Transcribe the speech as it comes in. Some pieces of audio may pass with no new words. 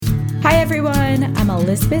Hi, everyone. I'm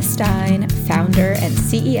Elizabeth Stein, founder and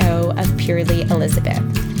CEO of Purely Elizabeth.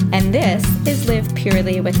 And this is Live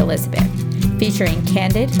Purely with Elizabeth, featuring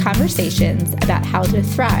candid conversations about how to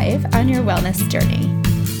thrive on your wellness journey.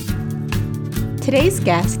 Today's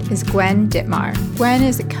guest is Gwen Dittmar. Gwen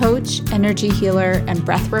is a coach, energy healer, and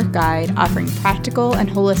breathwork guide offering practical and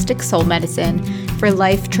holistic soul medicine for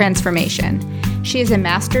life transformation. She is a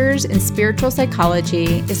master's in spiritual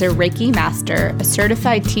psychology, is a Reiki master, a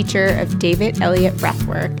certified teacher of David Elliott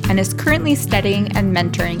breathwork, and is currently studying and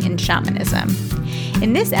mentoring in shamanism.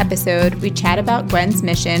 In this episode, we chat about Gwen's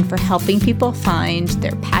mission for helping people find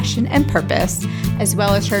their passion and purpose, as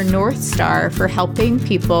well as her North Star for helping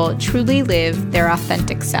people truly live their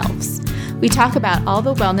authentic selves. We talk about all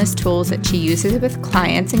the wellness tools that she uses with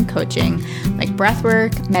clients and coaching, like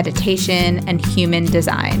breathwork, meditation, and human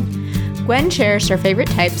design. Gwen shares her favorite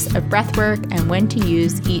types of breathwork and when to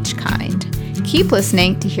use each kind. Keep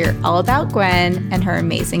listening to hear all about Gwen and her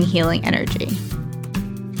amazing healing energy.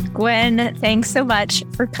 Gwen, thanks so much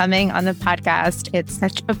for coming on the podcast. It's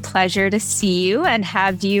such a pleasure to see you and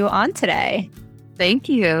have you on today. Thank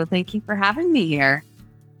you. Thank you for having me here.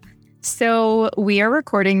 So we are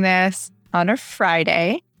recording this on a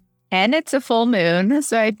Friday and it's a full moon.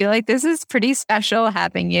 So I feel like this is pretty special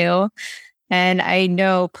having you. And I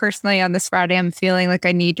know personally on this Friday, I'm feeling like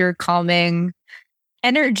I need your calming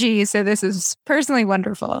energy. So this is personally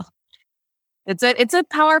wonderful. It's a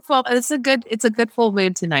good full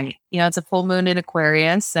moon tonight. You know, it's a full moon in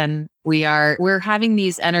Aquarius, and we're having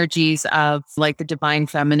these energies of like the divine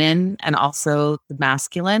feminine and also the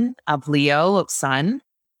masculine of Leo, of Sun.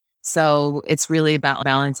 So it's really about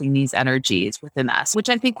balancing these energies within us, which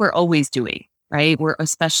I think we're always doing, right? We're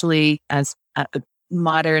especially as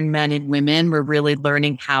modern men and women, we're really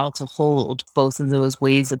learning how to hold both of those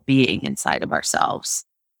ways of being inside of ourselves.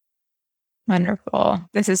 Wonderful.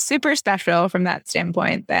 This is super special from that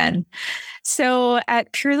standpoint then. So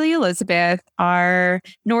at Purely Elizabeth, our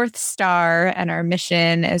North Star and our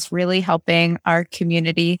mission is really helping our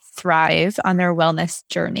community thrive on their wellness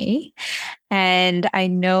journey. And I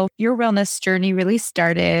know your wellness journey really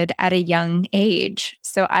started at a young age.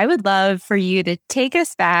 So I would love for you to take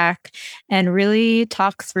us back and really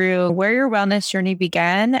talk through where your wellness journey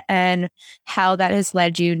began and how that has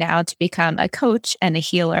led you now to become a coach and a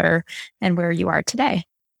healer and where you are today.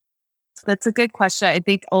 That's a good question. I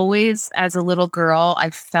think always as a little girl, I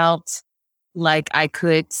felt like I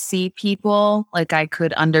could see people, like I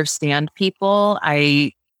could understand people.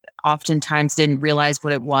 I oftentimes didn't realize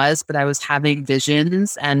what it was, but I was having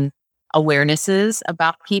visions and awarenesses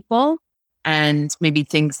about people and maybe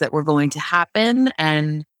things that were going to happen.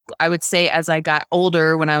 And I would say as I got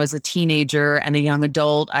older, when I was a teenager and a young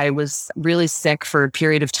adult, I was really sick for a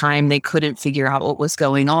period of time. They couldn't figure out what was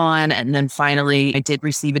going on. And then finally, I did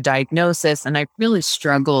receive a diagnosis, and I really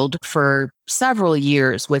struggled for several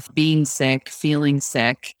years with being sick, feeling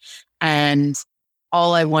sick. And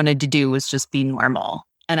all I wanted to do was just be normal.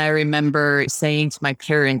 And I remember saying to my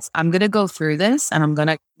parents, I'm going to go through this and I'm going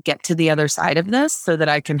to get to the other side of this so that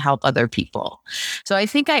I can help other people. So I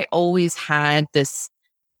think I always had this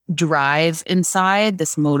drive inside,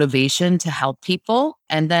 this motivation to help people.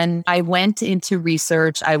 And then I went into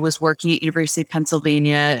research. I was working at University of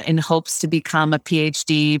Pennsylvania in hopes to become a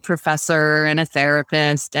PhD professor and a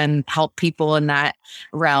therapist and help people in that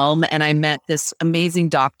realm. And I met this amazing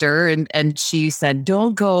doctor and she said,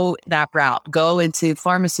 don't go that route, go into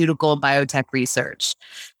pharmaceutical biotech research.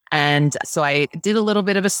 And so I did a little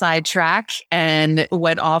bit of a sidetrack and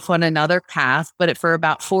went off on another path, but for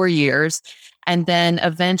about 4 years. And then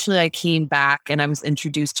eventually I came back and I was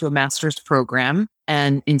introduced to a master's program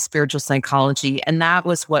and in spiritual psychology. And that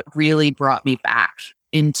was what really brought me back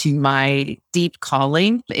into my deep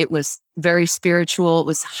calling. It was very spiritual. It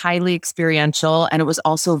was highly experiential, and it was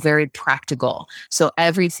also very practical. So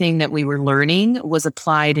everything that we were learning was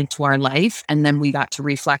applied into our life, and then we got to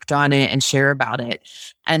reflect on it and share about it.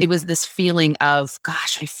 And it was this feeling of,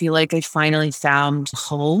 gosh, I feel like I finally found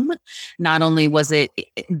home. Not only was it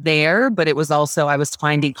there, but it was also, I was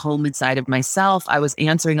finding home inside of myself. I was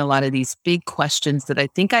answering a lot of these big questions that I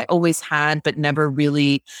think I always had, but never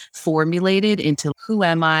really formulated into who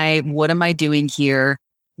am I? What am I doing here?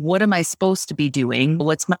 What am I supposed to be doing?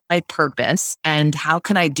 What's my purpose? And how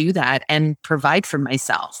can I do that and provide for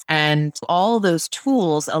myself? And all those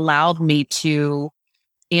tools allowed me to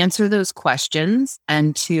answer those questions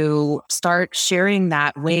and to start sharing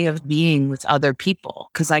that way of being with other people.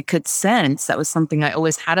 Because I could sense, that was something I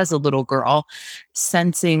always had as a little girl,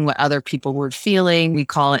 sensing what other people were feeling. We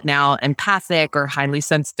call it now empathic or highly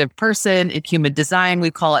sensitive person. In human design,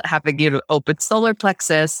 we call it having an open solar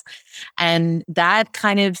plexus. And that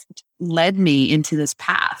kind of led me into this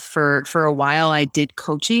path. For a while, I did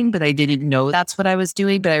coaching, but I didn't know that's what I was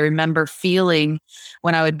doing. But I remember feeling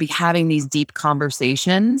when I would be having these deep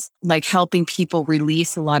conversations, like helping people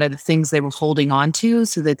release a lot of the things they were holding on to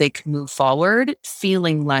so that they could move forward,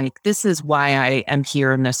 feeling like this is why I am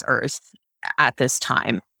here on this earth at this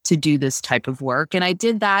time to do this type of work. And I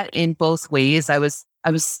did that in both ways. I was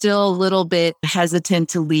still a little bit hesitant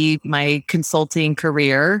to leave my consulting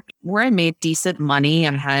career where I made decent money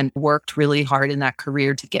and had worked really hard in that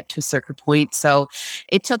career to get to a certain point. So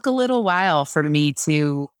it took a little while for me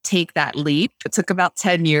to take that leap. It took about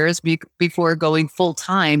 10 years before going full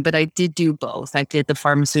time, but I did do both. I did the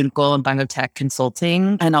pharmaceutical and biotech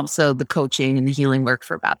consulting and also the coaching and the healing work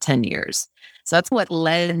for about 10 years. So that's what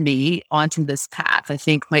led me onto this path. I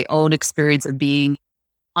think my own experience of being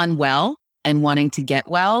unwell and wanting to get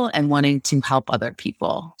well and wanting to help other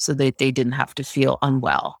people so that they didn't have to feel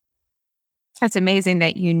unwell. That's amazing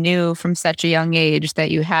that you knew from such a young age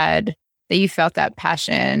that you felt that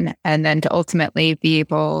passion, and then to ultimately be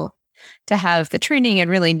able to have the training and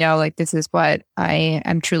really know, like, this is what I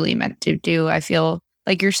am truly meant to do. I feel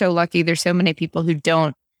like you're so lucky. There's so many people who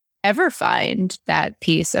don't ever find that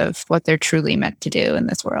piece of what they're truly meant to do in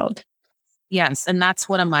this world. Yes. And that's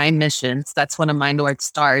one of my missions. That's one of my North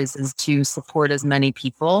Stars, is to support as many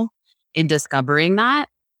people in discovering that.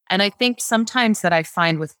 And I think sometimes that I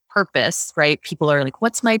find with purpose, right? People are like,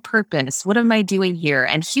 what's my purpose? What am I doing here?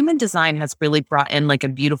 And human design has really brought in like a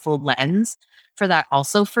beautiful lens for that.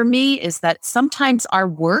 Also for me, is that sometimes our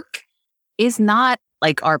work is not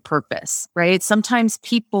like our purpose, right? Sometimes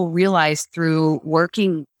people realize through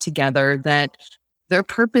working together that their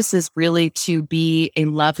purpose is really to be a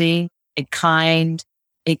loving, a kind,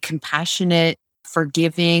 a compassionate,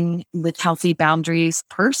 forgiving, with healthy boundaries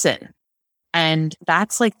person. And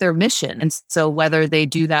that's like their mission. And so whether they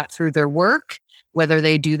do that through their work, whether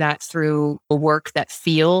they do that through a work that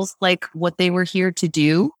feels like what they were here to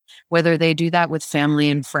do, whether they do that with family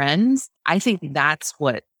and friends, I think that's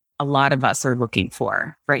what a lot of us are looking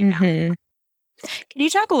for right now. Can you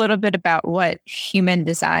talk a little bit about what human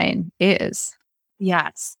design is?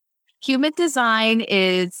 Yes. Human design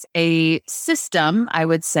is a system, I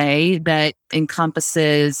would say, that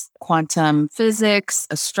encompasses quantum physics,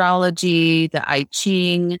 astrology, the I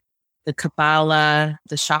Ching, the Kabbalah,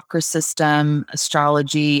 the chakra system,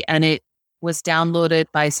 astrology, and it was downloaded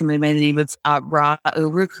by somebody by the name of Ra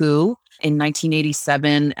Uru Hu in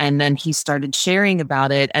 1987. And then he started sharing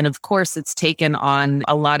about it. And of course, it's taken on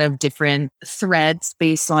a lot of different threads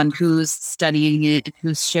based on who's studying it,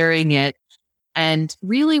 who's sharing it. And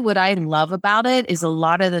really what I love about it is a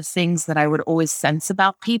lot of the things that I would always sense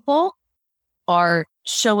about people are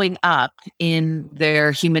showing up in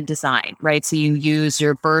their human design, right? So you use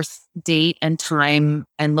your birth date and time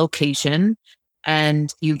and location,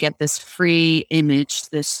 and you get this free image,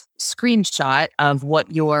 this screenshot of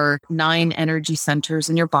what your 9 energy centers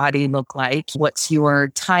in your body look like. What's your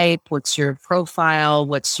type? What's your profile?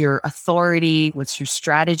 What's your authority? What's your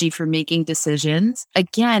strategy for making decisions?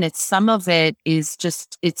 Again, some of it is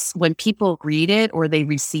just, it's when people read it or they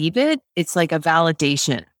receive it, it's like a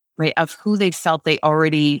validation, right, of who they felt they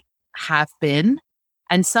already have been.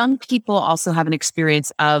 And some people also have an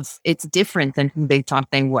experience of it's different than who they thought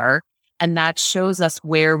they were. And that shows us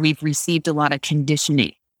where we've received a lot of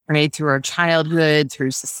conditioning, right? Through our childhood,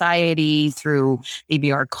 through society, through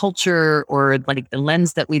maybe our culture, or like the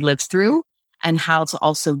lens that we lived through, and how to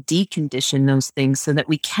also decondition those things so that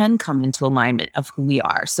we can come into alignment of who we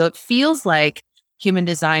are. So it feels like human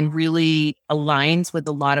design really aligns with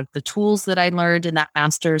a lot of the tools that I learned in that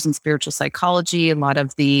master's in spiritual psychology, a lot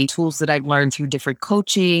of the tools that I've learned through different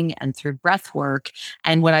coaching and through breath work.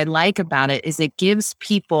 And what I like about it is it gives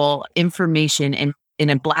people information in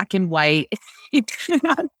a black and white,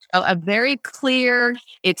 a very clear,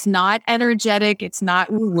 it's not energetic, it's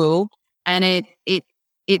not woo-woo. And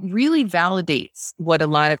it really validates what a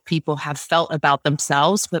lot of people have felt about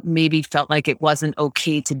themselves, but maybe felt like it wasn't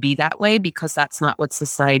okay to be that way because that's not what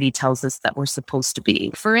society tells us that we're supposed to be.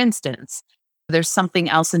 For instance, there's something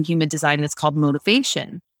else in human design that's called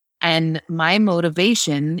motivation. And my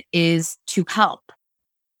motivation is to help.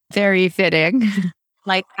 Very fitting.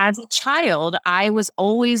 Like as a child, I was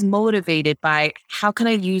always motivated by how can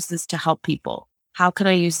I use this to help people? How can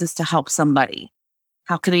I use this to help somebody?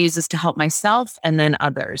 How can I use this to help myself and then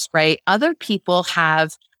others, right? Other people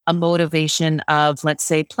have a motivation of, let's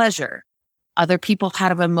say, pleasure. Other people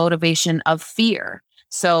have a motivation of fear.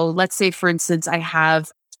 So let's say, for instance, I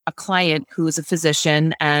have a client who is a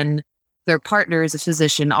physician and their partner is a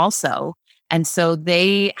physician also. And so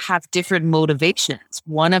they have different motivations.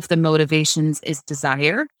 One of the motivations is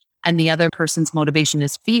desire. and the other person's motivation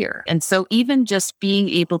is fear. And so even just being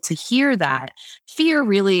able to hear that, fear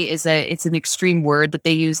really it's an extreme word that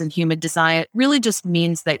they use in human design. It really just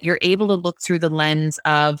means that you're able to look through the lens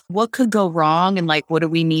of what could go wrong and like, what do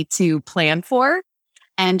we need to plan for?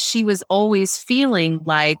 And she was always feeling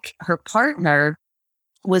like her partner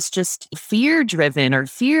was just fear driven or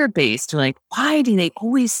fear based. Like, why do they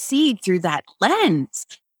always see through that lens?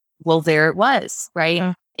 Well, there it was, right?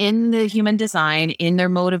 Yeah. In the human design, in their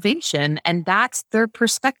motivation. And that's their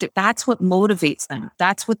perspective. That's what motivates them.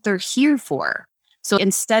 That's what they're here for. So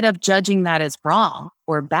instead of judging that as wrong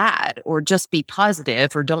or bad, or just be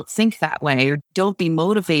positive, or don't think that way, or don't be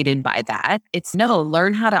motivated by that, it's no,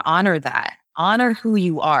 learn how to honor that. Honor who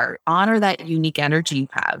you are. Honor that unique energy you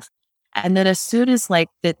have. And then as soon as like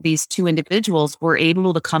that, these two individuals were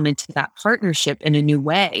able to come into that partnership in a new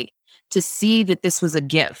way, to see that this was a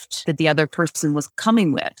gift that the other person was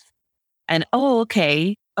coming with. And, oh,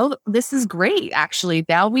 okay. Oh, this is great. Actually,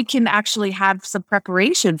 now we can actually have some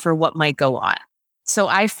preparation for what might go on. So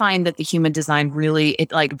I find that the human design really,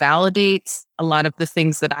 it like validates a lot of the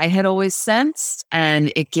things that I had always sensed.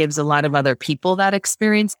 And it gives a lot of other people that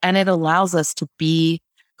experience. And it allows us to be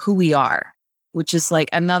who we are, which is like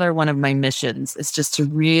another one of my missions, is just to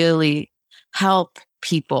really help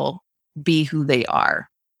people be who they are.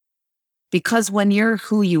 Because when you're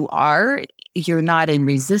who you are, you're not in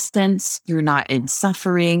resistance, you're not in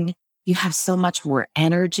suffering, you have so much more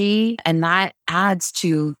energy, and that adds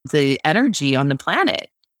to the energy on the planet.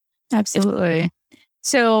 Absolutely.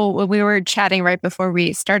 So when we were chatting right before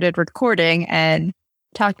we started recording and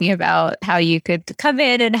talking about how you could come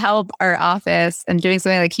in and help our office and doing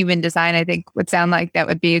something like human design, I think would sound like that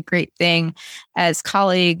would be a great thing as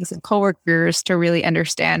colleagues and coworkers to really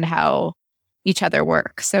understand how each other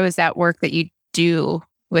work. So is that work that you do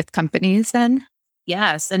with companies then?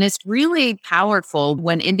 Yes. And it's really powerful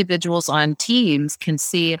when individuals on teams can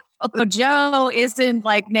see, oh, Joe isn't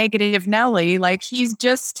like negative Nelly. Like he's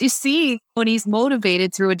just, you see, when he's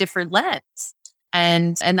motivated through a different lens.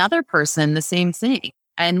 And another person, the same thing.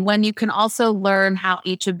 And when you can also learn how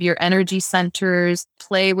each of your energy centers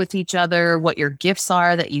play with each other, what your gifts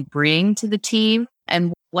are that you bring to the team,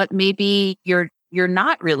 and what maybe you're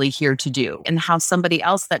not really here to do, and how somebody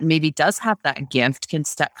else that maybe does have that gift can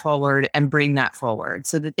step forward and bring that forward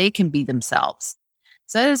so that they can be themselves.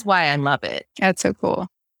 So that is why I love it. That's so cool.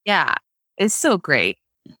 Yeah, it's so great.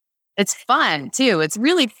 It's fun too. It's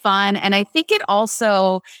really fun. And I think it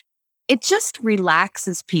just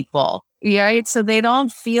relaxes people, right? So they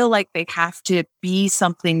don't feel like they have to be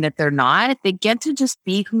something that they're not. They get to just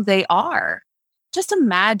be who they are. Just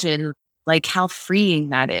imagine like how freeing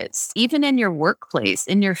that is, even in your workplace,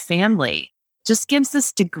 in your family, just gives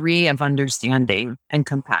this degree of understanding and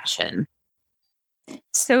compassion.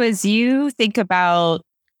 So as you think about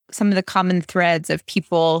some of the common threads of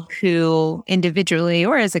people who individually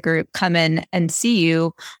or as a group come in and see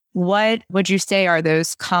you, what would you say are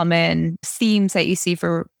those common themes that you see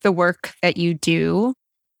for the work that you do,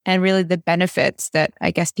 and really the benefits that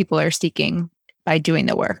I guess people are seeking by doing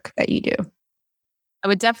the work that you do? I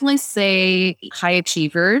would definitely say high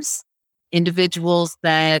achievers, individuals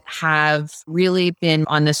that have really been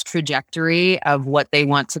on this trajectory of what they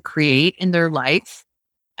want to create in their life.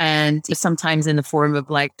 And sometimes in the form of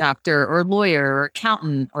like doctor or lawyer or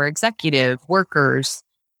accountant or executive workers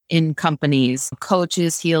in companies,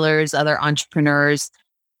 coaches, healers, other entrepreneurs,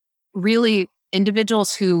 really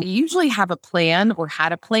individuals who usually have a plan or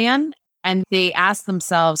had a plan. And they ask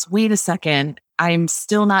themselves, wait a second, I'm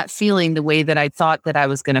still not feeling the way that I thought that I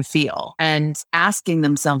was going to feel. And asking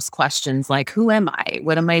themselves questions like, who am I?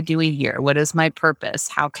 What am I doing here? What is my purpose?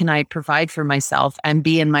 How can I provide for myself and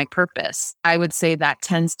be in my purpose? I would say that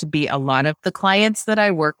tends to be a lot of the clients that I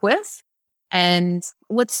work with. And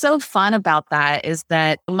what's so fun about that is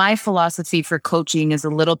that my philosophy for coaching is a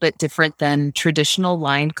little bit different than traditional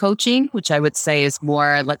line coaching, which I would say is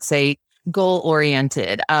more, let's say,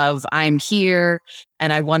 goal-oriented of I'm here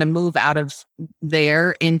and I want to move out of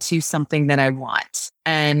there into something that I want.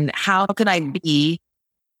 And how can I be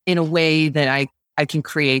in a way that I can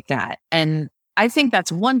create that? And I think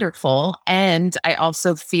that's wonderful. And I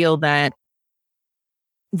also feel that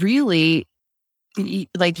really,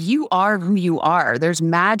 like, you are who you are. There's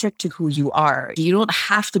magic to who you are. You don't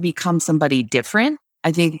have to become somebody different.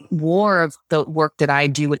 I think more of the work that I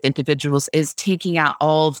do with individuals is taking out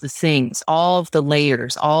all of the things, all of the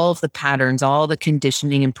layers, all of the patterns, all the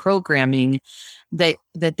conditioning and programming that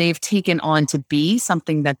they've taken on to be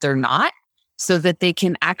something that they're not, so that they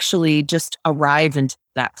can actually just arrive into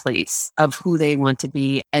that place of who they want to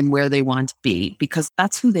be and where they want to be, because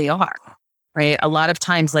that's who they are, right? A lot of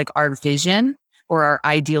times, like, our vision or our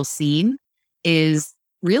ideal scene is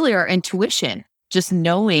really our intuition, just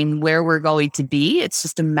knowing where we're going to be. It's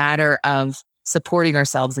just a matter of supporting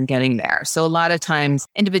ourselves and getting there. So a lot of times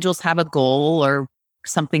individuals have a goal or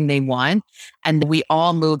something they want, and we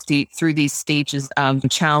all move through these stages of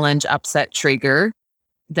challenge, upset, trigger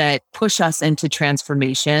that push us into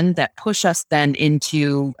transformation, that push us then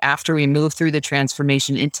into, after we move through the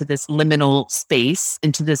transformation, into this liminal space,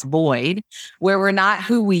 into this void where we're not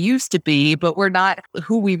who we used to be, but we're not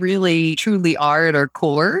who we really truly are at our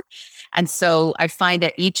core. And so I find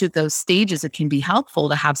at each of those stages, it can be helpful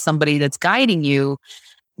to have somebody that's guiding you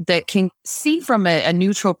that can see from a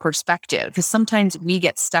neutral perspective, because sometimes we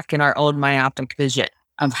get stuck in our own myopic vision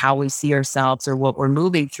of how we see ourselves or what we're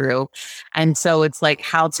moving through. And so it's like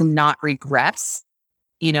how to not regress,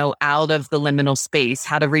 out of the liminal space,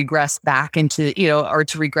 how to regress back into, or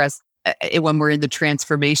to regress when we're in the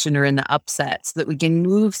transformation or in the upset, so that we can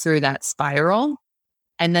move through that spiral.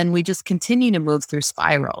 And then we just continue to move through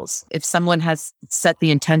spirals. If someone has set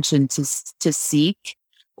the intention to seek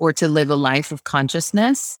or to live a life of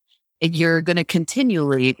consciousness, you're going to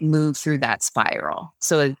continually move through that spiral.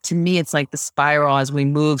 So to me, it's like the spiral. As we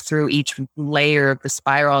move through each layer of the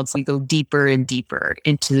spiral, it's we go deeper and deeper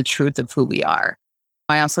into the truth of who we are.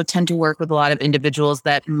 I also tend to work with a lot of individuals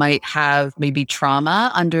that might have maybe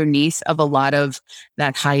trauma underneath of a lot of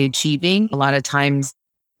that high achieving. A lot of times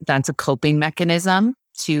that's a coping mechanism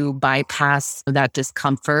to bypass that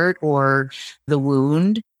discomfort or the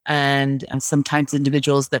wound. And sometimes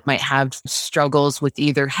individuals that might have struggles with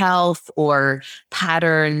either health or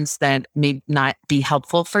patterns that may not be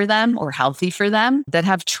helpful for them or healthy for them, that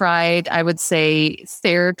have tried, I would say,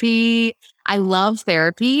 therapy. I love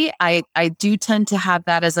therapy. I do tend to have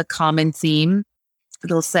that as a common theme.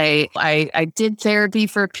 It'll say, I did therapy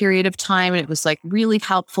for a period of time and it was like really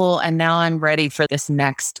helpful. And now I'm ready for this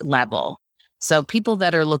next level. So people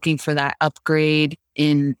that are looking for that upgrade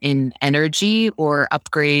in energy, or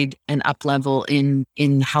upgrade and up level in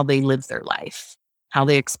how they live their life, how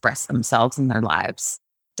they express themselves in their lives.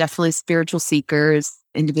 Definitely spiritual seekers,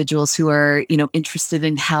 individuals who are, interested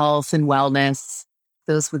in health and wellness.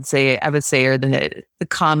 Those I would say are the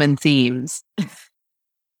common themes.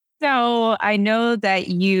 So I know that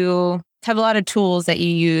you have a lot of tools that you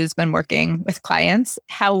use when working with clients.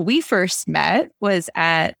 How we first met was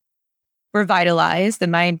at Revitalize, the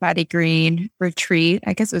Mind Body Green retreat.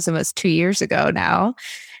 I guess it was almost 2 years ago now.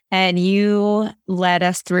 And you led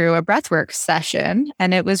us through a breathwork session.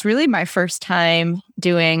 And it was really my first time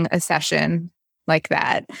doing a session like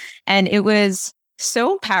that. And it was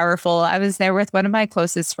so powerful. I was there with one of my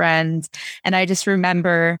closest friends. And I just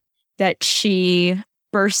remember that she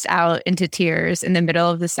burst out into tears in the middle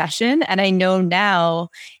of the session. And I know now,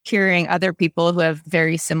 hearing other people who have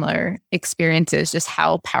very similar experiences, just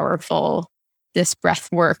how powerful this breath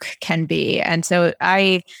work can be. And so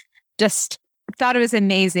I just thought it was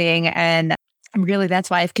amazing. And really, that's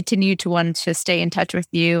why I've continued to want to stay in touch with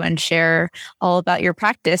you and share all about your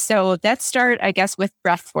practice. So let's start, I guess, with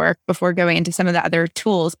breath work before going into some of the other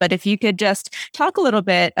tools. But if you could just talk a little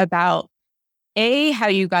bit about how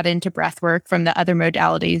you got into breath work from the other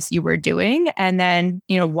modalities you were doing, and then,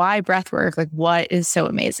 why breath work? Like, what is so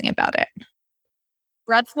amazing about it?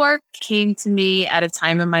 Breath work came to me at a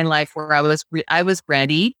time in my life where I was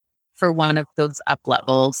ready for one of those up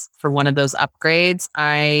levels, for one of those upgrades.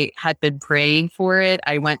 I had been praying for it.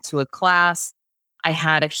 I went to a class. I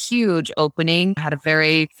had a huge opening, had a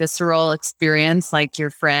very visceral experience like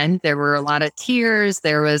your friend. There were a lot of tears.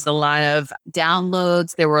 There was a lot of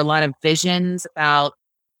downloads. There were a lot of visions about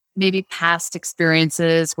maybe past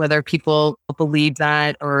experiences, whether people believe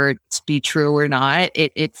that or to be true or not.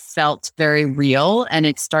 It felt very real, and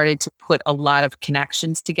it started to put a lot of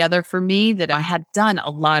connections together for me, that I had done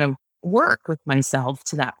a lot of work with myself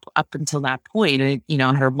up until that point. I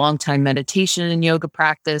had a long time meditation and yoga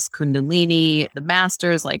practice, Kundalini, the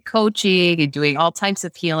masters, like coaching and doing all types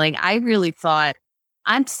of healing. I really thought,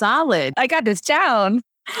 I'm solid. I got this down.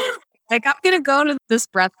 Like, I'm going to go to this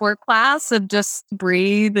breathwork class and just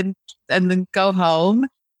breathe and then go home.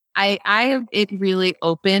 It really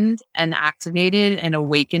opened and activated and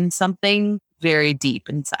awakened something very deep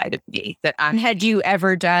inside of me. Had you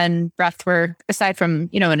ever done breath work aside from,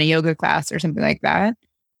 in a yoga class or something like that?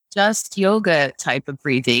 Just yoga type of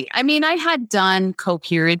breathing. I mean, I had done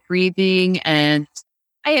coherent breathing, and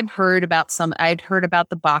I'd heard about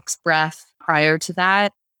the box breath prior to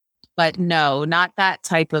that, but no, not that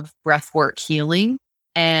type of breath work healing.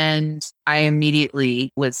 And I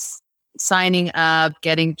immediately was signing up,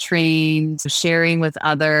 getting trained, sharing with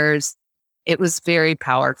others. It was very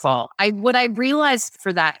powerful. What I realized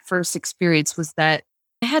for that first experience was that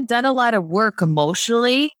I had done a lot of work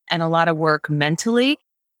emotionally and a lot of work mentally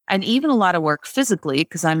and even a lot of work physically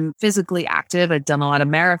because I'm physically active. I've done a lot of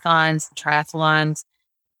marathons, triathlons,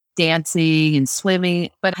 dancing and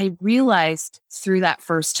swimming. But I realized through that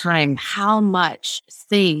first time how much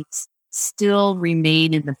things still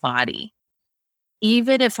remain in the body.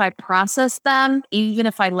 Even if I processed them, even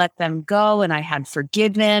if I let them go and I had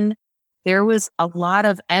forgiven, there was a lot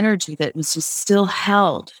of energy that was just still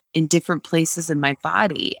held in different places in my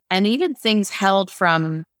body. And even things held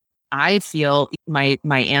from, I feel, my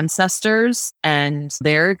ancestors and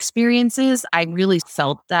their experiences, I really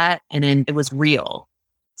felt that and then it was real.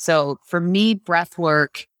 So for me, breath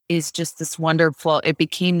work is just it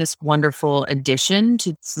became this wonderful addition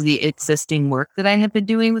to the existing work that I had been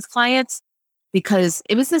doing with clients, because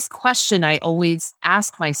it was this question I always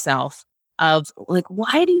ask myself of like,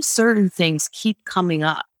 why do certain things keep coming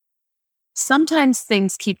up? Sometimes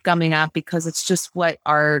things keep coming up because it's just what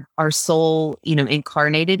our soul,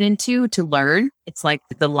 incarnated into to learn. It's like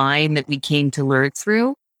the line that we came to learn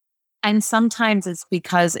through. And sometimes it's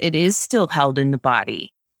because it is still held in the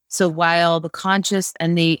body. So while the conscious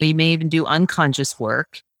and we may even do unconscious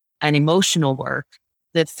work and emotional work,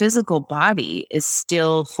 the physical body is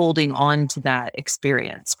still holding on to that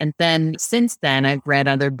experience. And then since then, I've read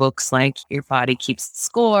other books like Your Body Keeps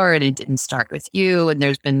Score and It Didn't Start With You. And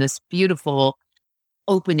there's been this beautiful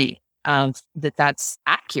opening of that's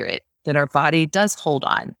accurate, that our body does hold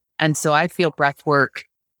on. And so I feel breath work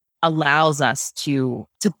allows us to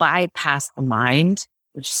bypass the mind,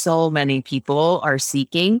 which so many people are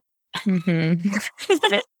seeking. Yeah.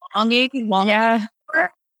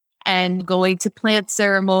 And going to plant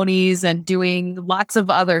ceremonies and doing lots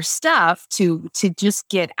of other stuff to just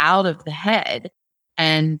get out of the head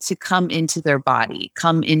and to come into their body,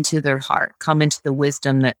 come into their heart, come into the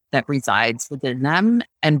wisdom that resides within them.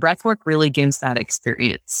 And breathwork really gives that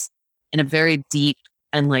experience in a very deep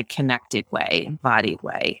and like connected way, embodied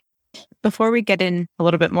way. Before we get in a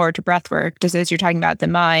little bit more to breathwork, just as you're talking about the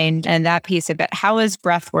mind and that piece of it, how does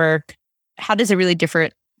it really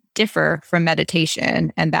differ from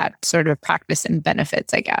meditation and that sort of practice and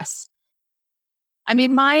benefits, I guess? I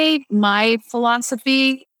mean, my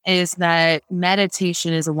philosophy is that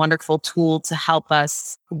meditation is a wonderful tool to help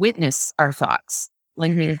us witness our thoughts,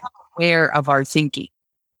 like become aware of our thinking.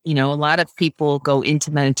 A lot of people go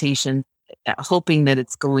into meditation hoping that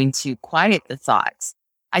it's going to quiet the thoughts.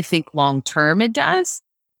 I think long term it does,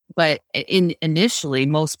 but initially,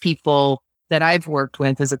 most people that I've worked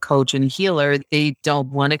with as a coach and healer, they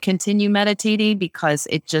don't want to continue meditating because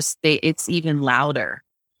it's even louder.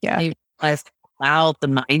 Yeah. They realize how loud the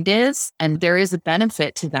mind is. And there is a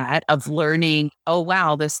benefit to that of learning, oh,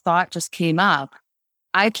 wow, this thought just came up.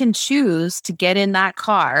 I can choose to get in that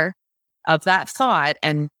car of that thought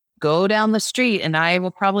and go down the street, and I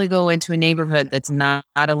will probably go into a neighborhood that's not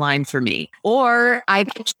aligned for me. Or I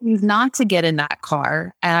can choose not to get in that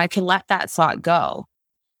car and I can let that thought go.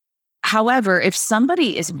 However, if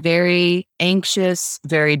somebody is very anxious,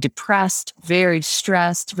 very depressed, very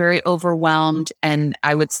stressed, very overwhelmed, and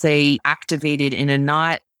I would say activated in a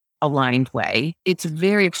not aligned way, it's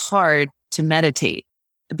very hard to meditate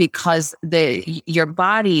because your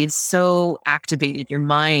body is so activated, your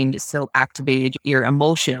mind is so activated, your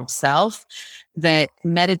emotional self, that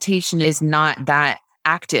meditation is not that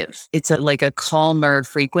active. It's like a calmer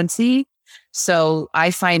frequency. So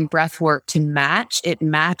I find breath work it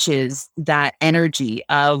matches that energy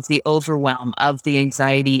of the overwhelm, of the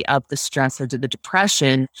anxiety, of the stress, or the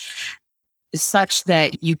depression, such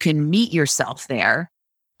that you can meet yourself there.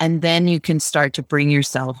 And then you can start to bring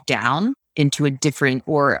yourself down into a different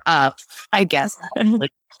or up, I guess,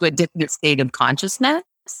 like to a different state of consciousness,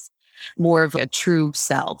 more of a true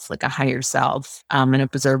self, like a higher self, an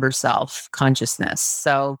observer self consciousness.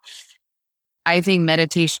 So I think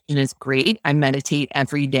meditation is great. I meditate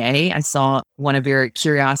every day. I saw one of your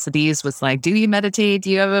curiosities was like, do you meditate?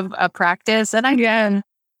 Do you have a practice? And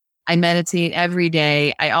I meditate every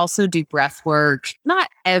day. I also do breath work, not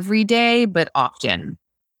every day, but often.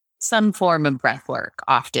 Some form of breath work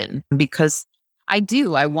often, because I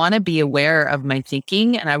want to be aware of my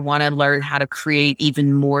thinking and I want to learn how to create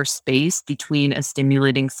even more space between a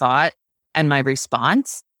stimulating thought and my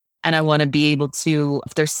response. And I want to be able to,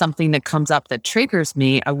 if there's something that comes up that triggers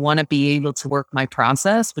me, I want to be able to work my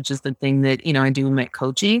process, which is the thing that, I do in my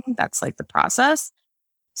coaching. That's like the process,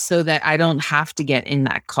 so that I don't have to get in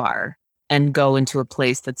that car and go into a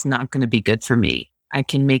place that's not going to be good for me. I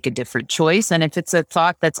can make a different choice. And if it's a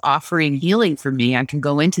thought that's offering healing for me, I can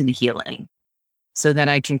go into the healing so that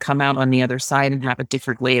I can come out on the other side and have a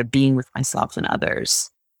different way of being with myself and others.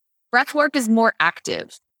 Breath work is more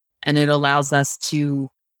active and it allows us to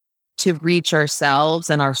to reach ourselves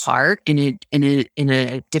and our heart in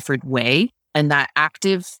a different way. And that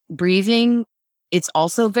active breathing, it's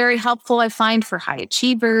also very helpful, I find, for high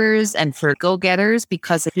achievers and for go-getters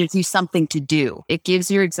because it gives you something to do. It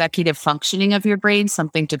gives your executive functioning of your brain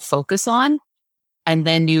something to focus on. And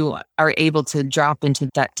then you are able to drop into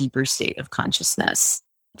that deeper state of consciousness.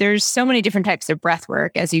 There's so many different types of breath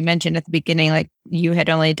work. As you mentioned at the beginning, like you had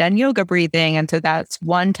only done yoga breathing. And so that's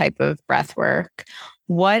one type of breath work.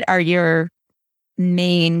 What are your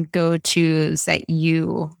main go-tos that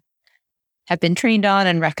you have been trained on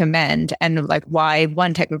and recommend? And like why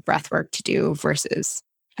one type of breath work to do versus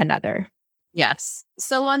another? Yes.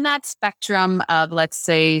 So on that spectrum of, let's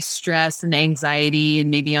say, stress and anxiety,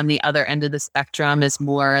 and maybe on the other end of the spectrum is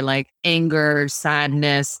more like anger,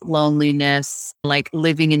 sadness, loneliness, like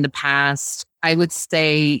living in the past, I would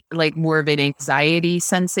say like more of an anxiety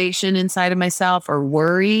sensation inside of myself or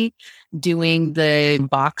worry. Doing the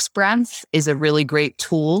box breath is a really great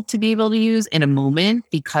tool to be able to use in a moment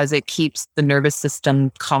because it keeps the nervous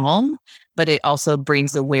system calm, but it also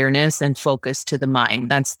brings awareness and focus to the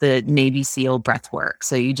mind. That's the Navy SEAL breath work.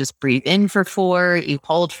 So you just breathe in for 4, you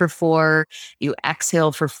hold for 4, you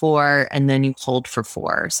exhale for 4, and then you hold for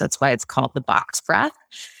 4. So that's why it's called the box breath.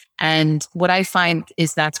 And what I find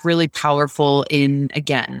is that's really powerful in,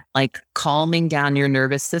 again, like calming down your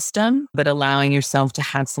nervous system, but allowing yourself to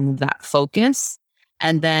have some of that focus.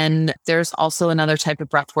 And then there's also another type of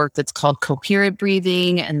breath work that's called coherent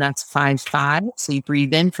breathing, and that's 5-5. So you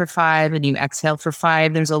breathe in for 5 and you exhale for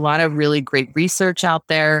 5. There's a lot of really great research out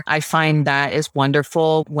there. I find that is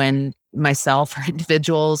wonderful when myself or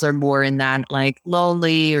individuals are more in that like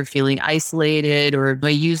lonely or feeling isolated, or I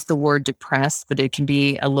use the word depressed, but it can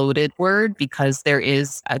be a loaded word because there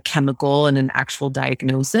is a chemical and an actual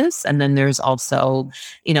diagnosis. And then there's also,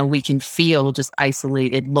 we can feel just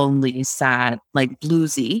isolated, lonely, sad, like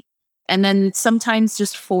bluesy. And then sometimes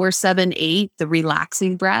just 4-7-8, the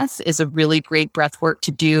relaxing breath is a really great breath work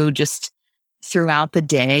to do just throughout the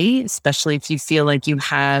day, especially if you feel like you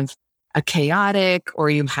have a chaotic or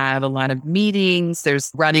you have a lot of meetings,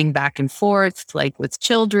 there's running back and forth, like with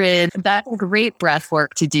children. That's great breath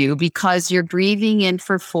work to do because you're breathing in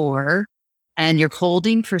for 4 and you're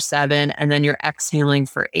holding for 7 and then you're exhaling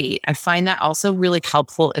for 8. I find that also really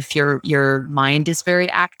helpful if your mind is very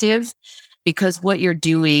active, because what you're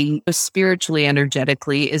doing spiritually,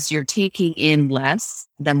 energetically, is you're taking in less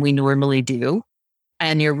than we normally do.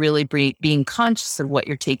 And you're really being conscious of what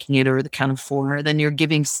you're taking in over the count of 4. Then you're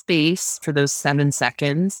giving space for those 7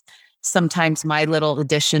 seconds. Sometimes my little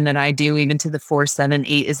addition that I do even to the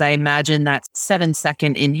 4-7-8 is I imagine that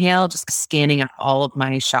 7-second inhale, just scanning out all of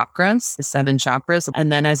my chakras, the 7 chakras.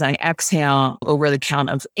 And then as I exhale over the count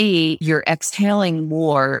of 8, you're exhaling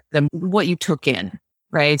more than what you took in,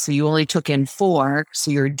 right? So you only took in 4, so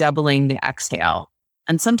you're doubling the exhale.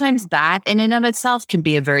 And sometimes that in and of itself can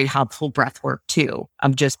be a very helpful breath work too,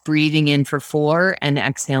 of just breathing in for 4 and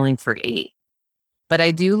exhaling for 8. But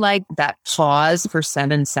I do like that pause for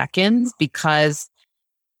 7 seconds because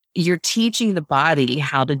you're teaching the body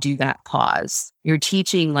how to do that pause. You're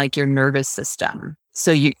teaching like your nervous system.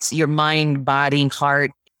 So your mind, body,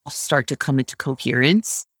 heart start to come into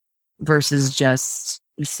coherence versus just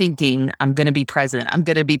thinking, I'm going to be present. I'm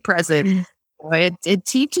going to be present. It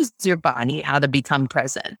teaches your body how to become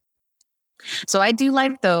present. So I do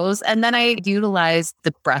like those. And then I utilize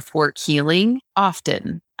the breathwork healing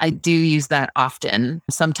often. I do use that often.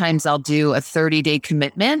 Sometimes I'll do a 30-day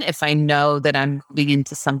commitment if I know that I'm moving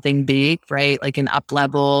into something big, right? Like an up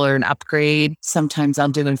level or an upgrade. Sometimes I'll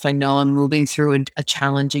do it if I know I'm moving through a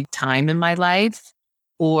challenging time in my life,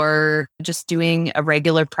 or just doing a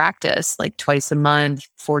regular practice like twice a month,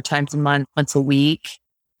 4 times a month, once a week.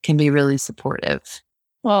 Can be really supportive.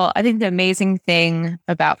 Well, I think the amazing thing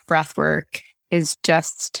about breath work is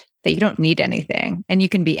just that you don't need anything and you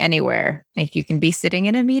can be anywhere. Like you can be sitting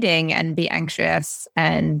in a meeting and be anxious,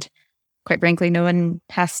 and quite frankly, no one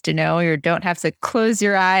has to know. You don't have to close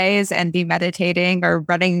your eyes and be meditating or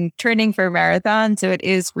training for a marathon. So it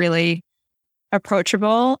is really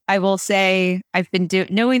approachable. I will say I've been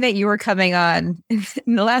knowing that you were coming on in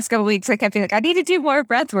the last couple of weeks. I kept being like, I need to do more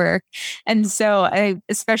breath work. And so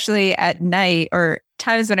especially at night or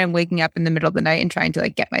times when I'm waking up in the middle of the night and trying to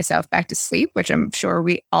like get myself back to sleep, which I'm sure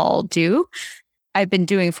we all do. I've been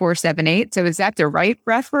doing 4-7-8. So is that the right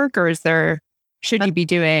breath work, or should you be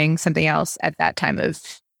doing something else at that time of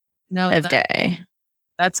day?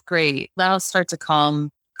 That's great. That'll start to calm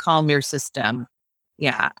your system.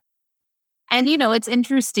 Yeah. And, it's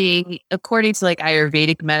interesting, according to like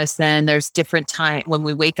Ayurvedic medicine, there's different time when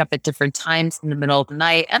we wake up at different times in the middle of the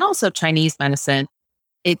night, and also Chinese medicine.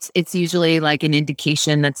 it's usually like an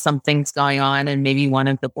indication that something's going on in maybe one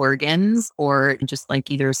of the organs, or just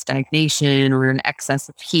like either stagnation or an excess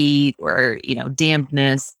of heat or,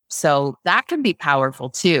 dampness. So that can be powerful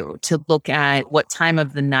too, to look at what time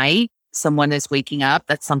of the night someone is waking up.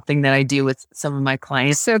 That's something that I do with some of my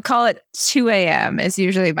clients. So call it 2 a.m. is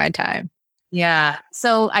usually my time. Yeah.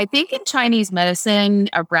 So I think in Chinese medicine,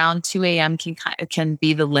 around 2 a.m. can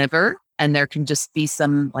be the liver. And there can just be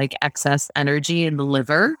some like excess energy in the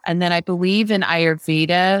liver. And then I believe in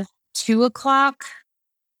Ayurveda, 2 o'clock,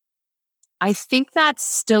 I think that's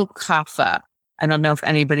still kapha. I don't know if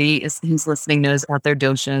anybody who's listening knows what their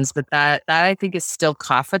doshas, but that I think is still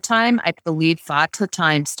kapha time. I believe vata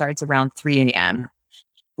time starts around 3 a.m.,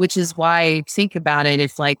 which is why, think about it,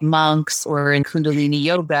 if like monks or in Kundalini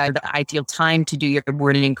yoga, the ideal time to do your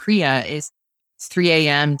morning kriya is 3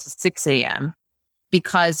 a.m. to 6 a.m.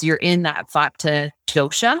 because you're in that vata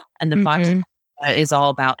dosha, and the vata is all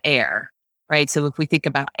about air, right? So if we think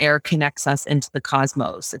about air connects us into the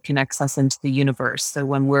cosmos, it connects us into the universe. So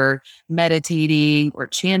when we're meditating or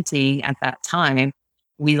chanting at that time,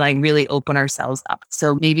 we like really open ourselves up.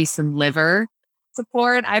 So maybe some liver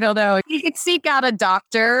support. I don't know. You could seek out a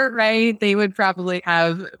doctor, right? They would probably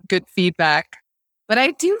have good feedback. But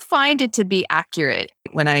I do find it to be accurate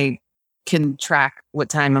when I can track what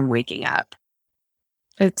time I'm waking up.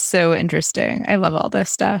 It's so interesting. I love all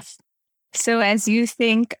this stuff. So as you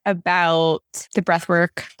think about the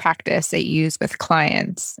breathwork practice that you use with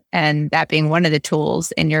clients, and that being one of the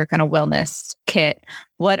tools in your kind of wellness kit,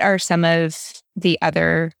 what are some of the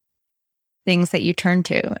other things that you turn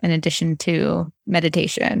to in addition to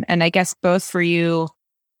meditation? And I guess both for you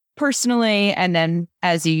personally and then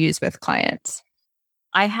as you use with clients.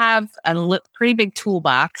 I have a pretty big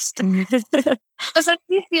toolbox. Because I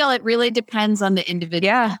do feel it really depends on the individual.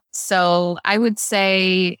 Yeah. So I would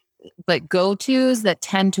say like go-tos that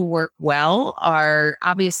tend to work well are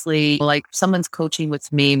obviously like someone's coaching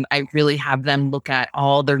with me. I really have them look at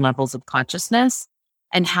all their levels of consciousness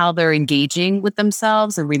and how they're engaging with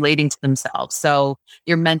themselves and relating to themselves. So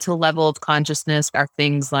your mental level of consciousness are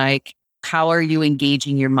things like, how are you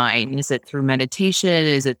engaging your mind? Is it through meditation?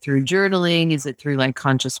 Is it through journaling? Is it through like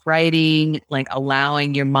conscious writing, like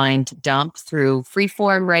allowing your mind to dump through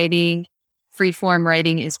free-form writing? Free-form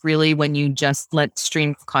writing is really when you just let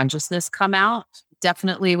stream of consciousness come out,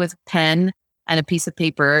 definitely with pen and a piece of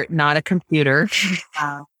paper, not a computer,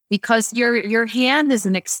 because your hand is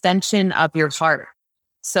an extension of your heart.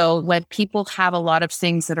 So when people have a lot of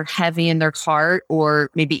things that are heavy in their heart,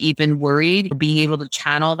 or maybe even worried, being able to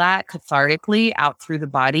channel that cathartically out through the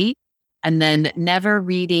body, and then never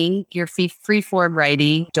reading your free-form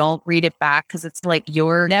writing, don't read it back, because it's like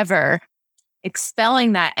you're never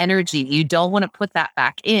expelling that energy. You don't want to put that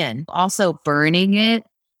back in. Also, burning it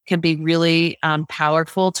can be really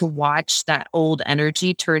powerful to watch that old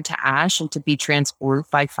energy turn to ash and to be transformed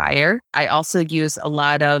by fire. I also use a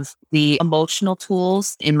lot of the emotional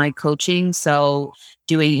tools in my coaching. So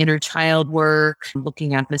doing inner child work,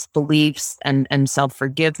 looking at misbeliefs and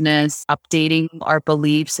self-forgiveness, updating our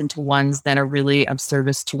beliefs into ones that are really of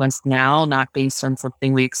service to us now, not based on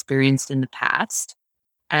something we experienced in the past.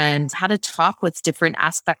 And how to talk with different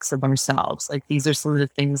aspects of ourselves. Like these are some of the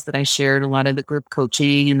things that I shared a lot of the group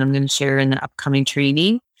coaching, and I'm going to share in the upcoming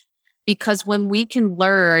training. Because when we can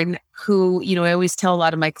learn who, I always tell a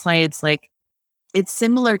lot of my clients, like it's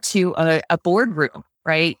similar to a boardroom,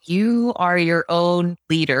 right? You are your own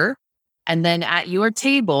leader. And then at your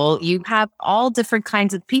table, you have all different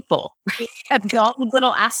kinds of people, right? And all the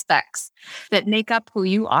little aspects that make up who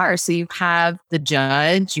you are. So you have the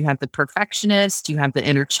judge, you have the perfectionist, you have the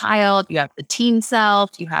inner child, you have the teen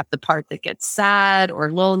self, you have the part that gets sad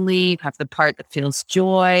or lonely, you have the part that feels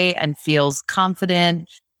joy and feels confident.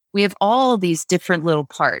 We have all these different little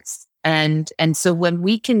parts. And so when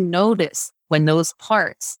we can notice when those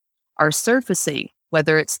parts are surfacing,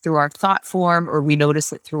 whether it's through our thought form or we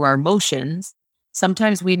notice it through our emotions,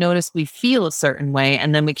 sometimes we notice we feel a certain way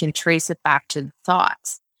and then we can trace it back to the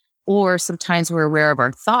thoughts. Or sometimes we're aware of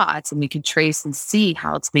our thoughts and we can trace and see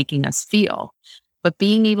how it's making us feel. But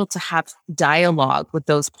being able to have dialogue with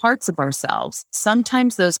those parts of ourselves,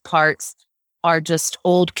 sometimes those parts are just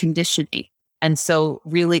old conditioning. And so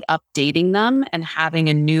really updating them and having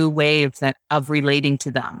a new way of relating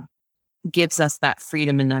to them gives us that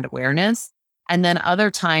freedom and that awareness. And then other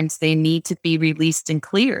times they need to be released and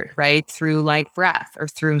cleared, right? Through like breath or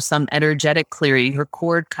through some energetic clearing or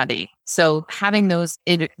cord cutting. So having those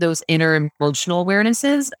inner emotional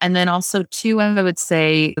awarenesses, and then also too, I would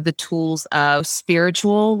say the tools of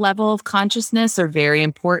spiritual level of consciousness are very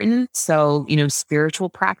important. So, spiritual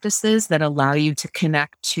practices that allow you to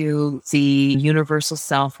connect to the universal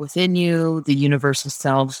self within you, the universal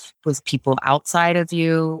self with people outside of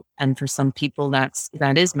you. And for some people, that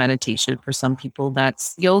is meditation. For some people,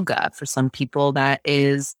 that's yoga. For some people, that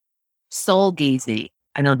is soul gazing.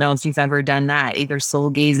 I don't know if you've ever done that, either soul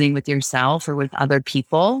gazing with yourself or with other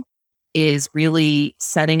people, is really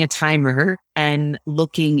setting a timer and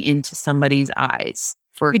looking into somebody's eyes.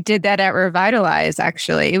 We did that at Revitalize,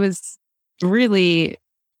 actually. It was really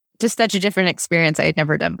just such a different experience I had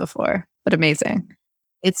never done before, but amazing.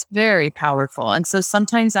 It's very powerful. And so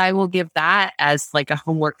sometimes I will give that as like a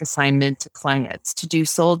homework assignment to clients to do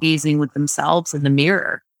soul gazing with themselves in the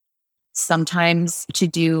mirror. Sometimes to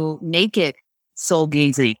do naked soul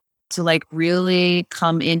gazing, to like really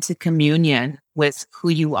come into communion with who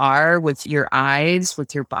you are, with your eyes,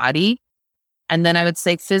 with your body. And then I would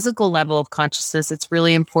say physical level of consciousness, it's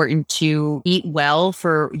really important to eat well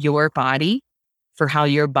for your body, for how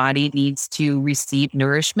your body needs to receive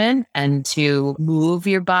nourishment, and to move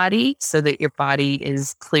your body so that your body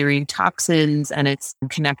is clearing toxins and it's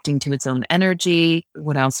connecting to its own energy.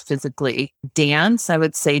 What else physically? Dance. I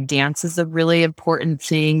would say dance is a really important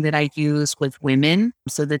thing that I use with women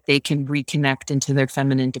so that they can reconnect into their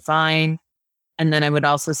feminine divine. And then I would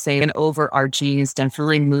also say an overarching is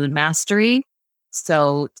definitely mood mastery.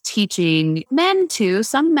 So teaching men too,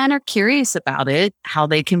 some men are curious about it, how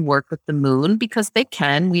they can work with the moon, because they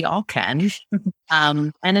can, we all can.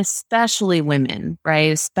 And especially women,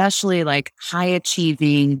 right? Especially like high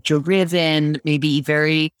achieving, driven, maybe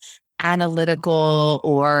very analytical,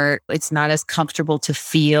 or it's not as comfortable to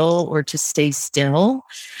feel or to stay still.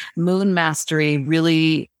 Moon mastery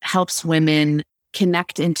really helps women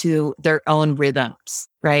connect into their own rhythms,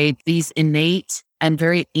 right? These innate and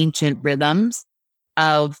very ancient rhythms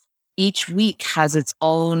of each week has its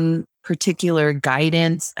own particular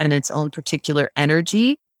guidance and its own particular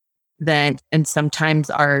energy and sometimes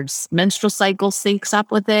our menstrual cycle syncs up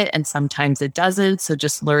with it and sometimes it doesn't. So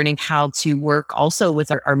just learning how to work also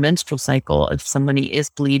with our menstrual cycle, if somebody is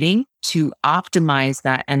bleeding, to optimize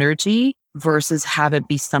that energy versus have it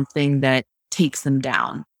be something that takes them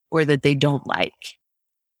down or that they don't like.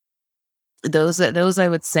 Those I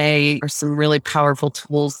would say are some really powerful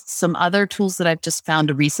tools. Some other tools that I've just found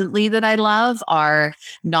recently that I love are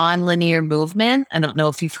nonlinear movement. I don't know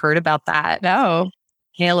if you've heard about that. No.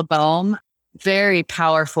 Kayla Boehm, very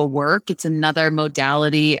powerful work. It's another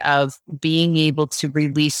modality of being able to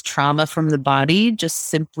release trauma from the body just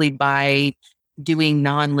simply by doing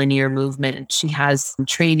nonlinear movement. She has some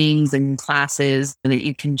trainings and classes that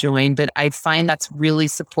you can join, but I find that's really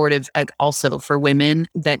supportive also for women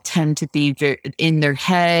that tend to be in their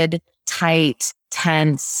head, tight,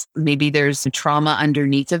 tense. Maybe there's a trauma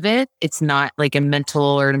underneath of it. It's not like a mental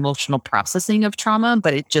or an emotional processing of trauma,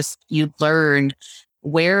 but you learn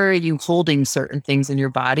where are you holding certain things in your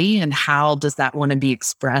body and how does that want to be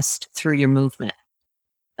expressed through your movement.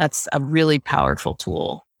 That's a really powerful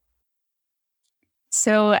tool.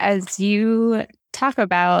 So as you talk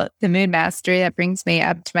about the mood mastery, that brings me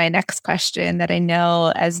up to my next question that I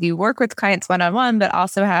know as you work with clients one-on-one, but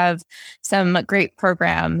also have some great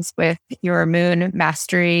programs with your moon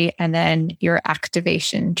mastery and then your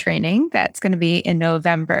activation training that's going to be in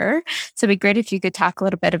November. So it'd be great if you could talk a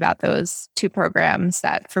little bit about those two programs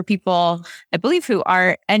that for people, I believe, who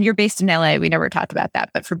aren't, and you're based in LA, we never talked about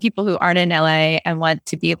that, but for people who aren't in LA and want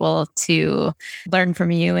to be able to learn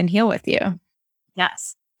from you and heal with you.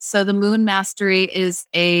 Yes. So the moon mastery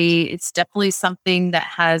it's definitely something that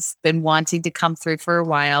has been wanting to come through for a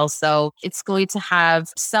while. So it's going to have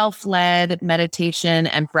self-led meditation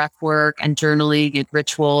and breath work and journaling and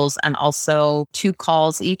rituals, and also 2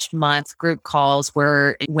 calls each month, group calls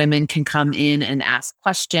where women can come in and ask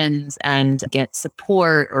questions and get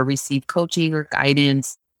support or receive coaching or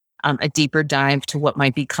guidance. A deeper dive to what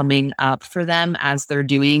might be coming up for them as they're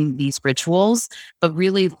doing these rituals, but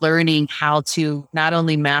really learning how to not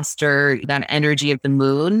only master that energy of the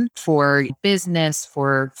moon for business,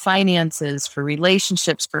 for finances, for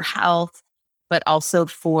relationships, for health, but also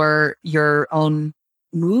for your own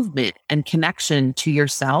movement and connection to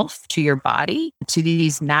yourself, to your body, to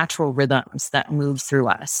these natural rhythms that move through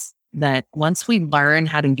us. That once we learn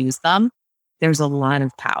how to use them, there's a lot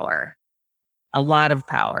of power.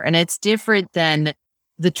 And it's different than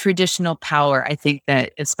the traditional power. I think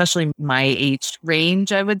that especially my age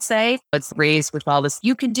range, I would say, it's raised with all this,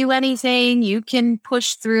 you can do anything, you can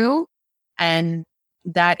push through. And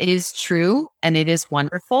that is true. And it is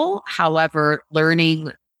wonderful. However,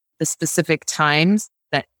 learning the specific times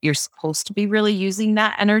that you're supposed to be really using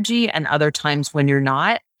that energy and other times when you're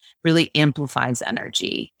not really amplifies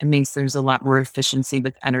energy. It means there's a lot more efficiency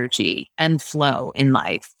with energy and flow in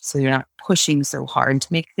life. So you're not pushing so hard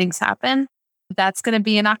to make things happen. That's going to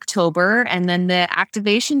be in October. And then the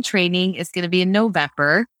activation training is going to be in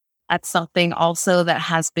November. That's something also that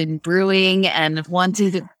has been brewing and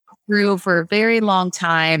wanted to brew for a very long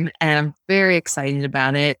time. And I'm very excited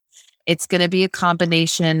about it. It's going to be a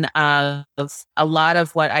combination of a lot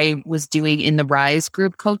of what I was doing in the Rise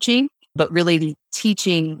group coaching, but really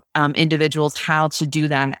teaching individuals how to do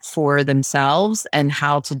that for themselves and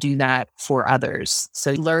how to do that for others.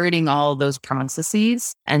 So learning all of those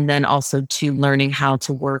processes, and then also to learning how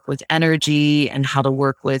to work with energy and how to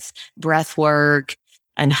work with breath work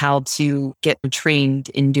and how to get trained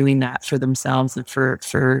in doing that for themselves and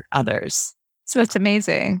for others. So it's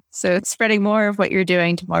amazing. So spreading more of what you're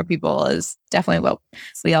doing to more people is definitely what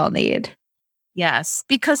we all need. Yes,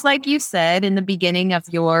 because like you said in the beginning of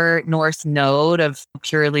your North Node of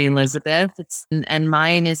Purely Elizabeth, and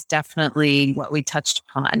mine is definitely what we touched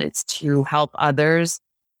upon. It's to help others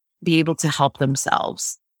be able to help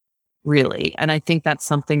themselves, really. And I think that's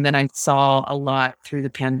something that I saw a lot through the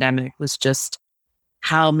pandemic was just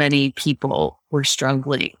how many people were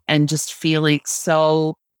struggling and just feeling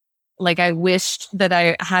so like I wished that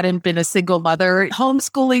I hadn't been a single mother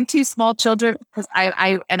homeschooling two small children because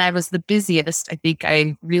I was the busiest I think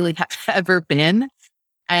I really have ever been.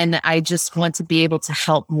 And I just want to be able to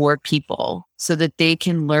help more people so that they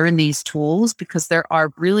can learn these tools because there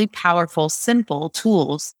are really powerful, simple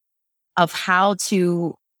tools of how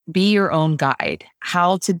to be your own guide,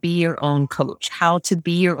 how to be your own coach, how to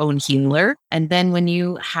be your own healer. And then when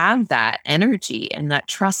you have that energy and that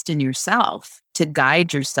trust in yourself to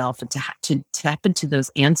guide yourself and to tap into those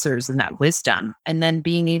answers and that wisdom, and then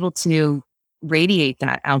being able to radiate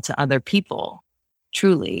that out to other people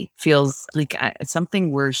truly feels like it's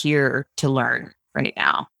something we're here to learn right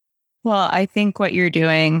now. Well, I think what you're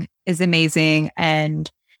doing is amazing, and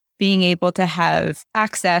being able to have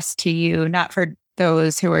access to you, not for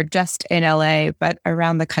those who are just in LA, but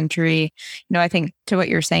around the country. I think to what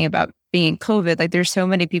you're saying about being COVID, like there's so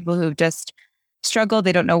many people who've just struggled.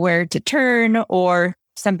 They don't know where to turn, or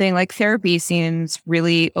something like therapy seems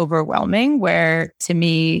really overwhelming, where to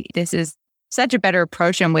me, this is such a better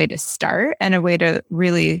approach and way to start and a way to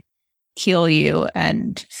really heal you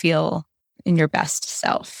and feel in your best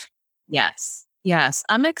self. Yes. Yes.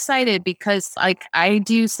 I'm excited because like I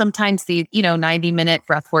do sometimes the, 90-minute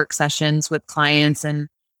breathwork sessions with clients. And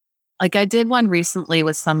like I did one recently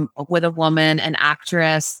with a woman, an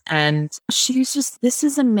actress, and she's just, this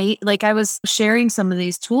is amazing. Like I was sharing some of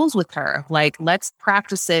these tools with her, like, let's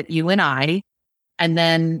practice it, you and I, and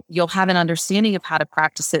then you'll have an understanding of how to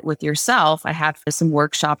practice it with yourself. I have some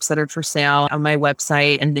workshops that are for sale on my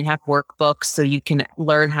website, and they have workbooks so you can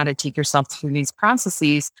learn how to take yourself through these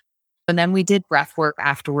processes. And then we did breath work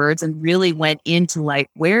afterwards and really went into like,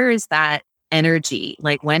 where is that energy?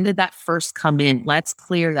 Like, when did that first come in? Let's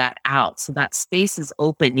clear that out. So that space is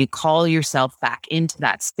open. You call yourself back into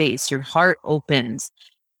that space. Your heart opens.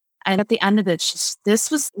 And at the end of it,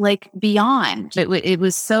 this was like beyond. It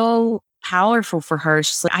was so powerful for her.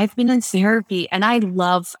 She's like, I've been in therapy and I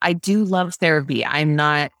do love therapy. I'm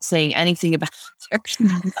not saying anything about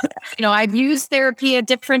therapy. I've used therapy at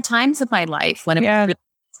different times of my life when it was really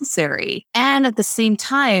necessary. And at the same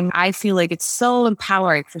time, I feel like it's so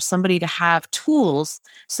empowering for somebody to have tools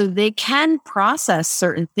so they can process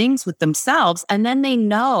certain things with themselves. And then they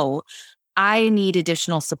know, I need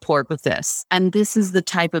additional support with this. And this is the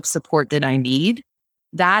type of support that I need.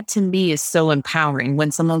 That to me is so empowering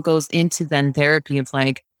when someone goes into then therapy of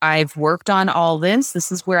like, I've worked on all this.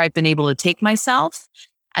 This is where I've been able to take myself.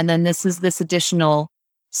 And then this is this additional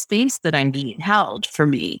space that I'm being held for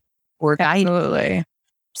me or guided. Absolutely.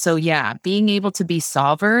 So yeah, being able to be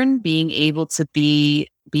sovereign, being able to be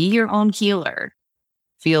your own healer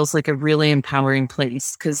feels like a really empowering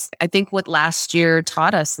place. Because I think what last year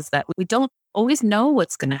taught us is that we don't always know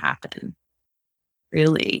what's going to happen.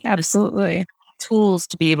 Really. Absolutely. Tools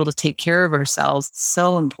to be able to take care of ourselves is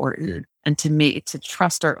so important, and to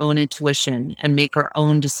trust our own intuition and make our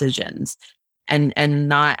own decisions and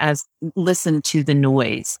not as listen to the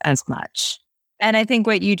noise as much. And I think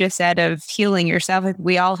what you just said of healing yourself,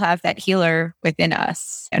 we all have that healer within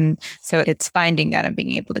us. And so it's finding that and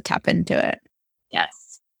being able to tap into it.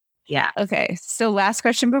 Yes. Yeah. Okay. So last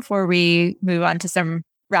question before we move on to some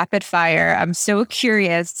rapid fire. I'm so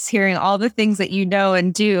curious hearing all the things that you know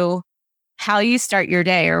and do, how you start your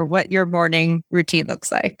day or what your morning routine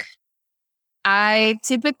looks like. I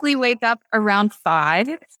typically wake up around 5,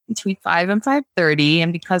 between 5 and 5:30.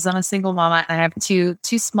 And because I'm a single mama and I have two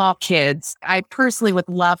small kids, I personally would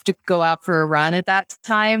love to go out for a run at that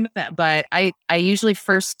time. But I usually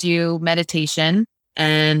first do meditation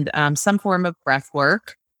and some form of breath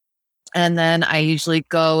work. And then I usually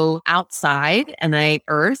go outside and I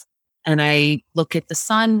earth and I look at the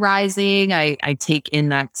sun rising. I take in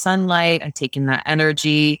that sunlight. I take in that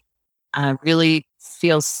energy. Really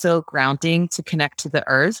feels so grounding to connect to the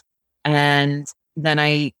earth. And then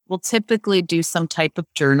I will typically do some type of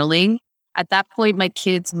journaling. At that point, my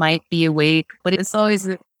kids might be awake, but it's always,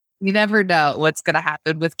 you never know what's going to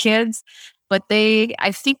happen with kids. But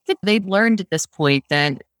I think that they've learned at this point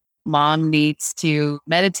that mom needs to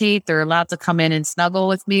meditate. They're allowed to come in and snuggle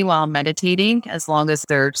with me while I'm meditating, as long as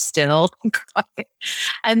they're still quiet.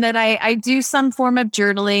 And then I do some form of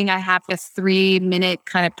journaling. I have a 3-minute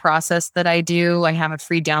kind of process that I do. I have a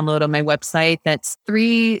free download on my website. That's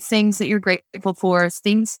 3 things that you're grateful for,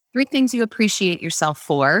 3 things you appreciate yourself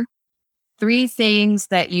for, 3 things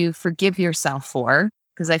that you forgive yourself for.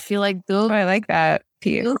 Because I feel like those, I like that.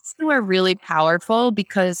 those are really powerful,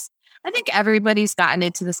 because I think everybody's gotten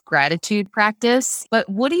into this gratitude practice, but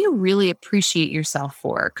what do you really appreciate yourself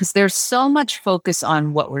for? Because there's so much focus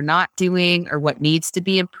on what we're not doing or what needs to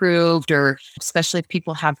be improved, or especially if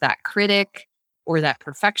people have that critic or that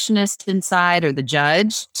perfectionist inside or the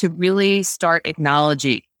judge, to really start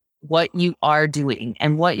acknowledging what you are doing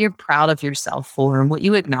and what you're proud of yourself for and what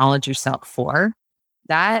you acknowledge yourself for.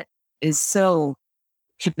 That is so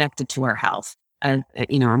connected to our health. And,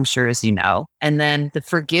 I'm sure, as you know. And then the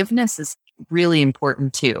forgiveness is really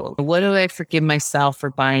important too. What do I forgive myself for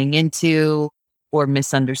buying into, or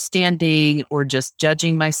misunderstanding, or just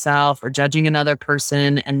judging myself or judging another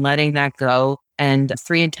person, and letting that go? And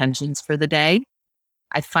 3 intentions for the day.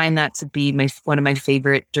 I find that to be one of my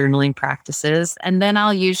favorite journaling practices. And then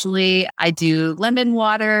I do lemon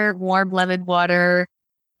water, warm lemon water.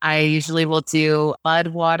 I usually will do mud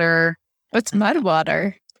water. What's mud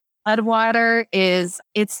water? Mud water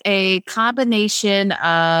it's a combination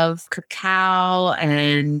of cacao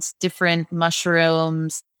and different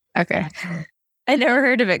mushrooms. Okay. I never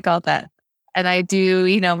heard of it called that. And I do,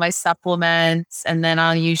 my supplements. And then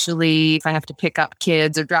I'll usually, if I have to pick up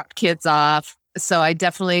kids or drop kids off. So I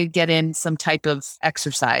definitely get in some type of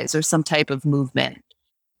exercise or some type of movement.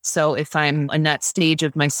 So if I'm in that stage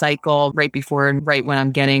of my cycle, right before and right when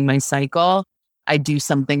I'm getting my cycle, I do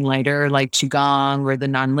something lighter like Qigong or the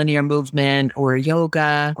nonlinear movement or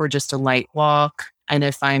yoga or just a light walk. And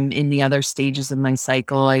if I'm in the other stages of my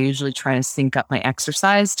cycle, I usually try to sync up my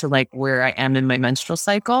exercise to like where I am in my menstrual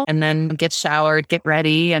cycle, and then get showered, get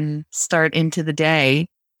ready, and start into the day.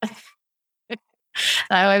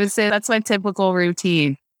 I would say that's my typical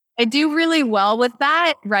routine. I do really well with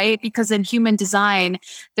that, right? Because in human design,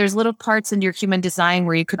 there's little parts in your human design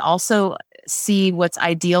where you can also see what's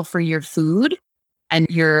ideal for your food and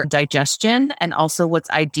your digestion, and also what's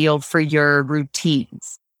ideal for your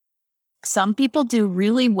routines. Some people do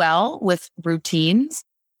really well with routines,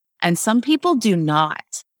 and some people do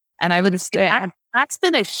not. And I would say that's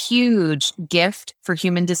been a huge gift for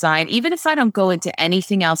human design. Even if I don't go into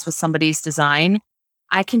anything else with somebody's design,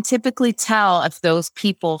 I can typically tell if those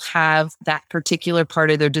people have that particular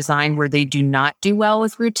part of their design where they do not do well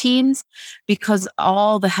with routines, because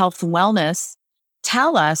all the health and wellness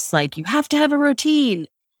tell us, like, you have to have a routine.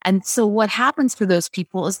 And so what happens for those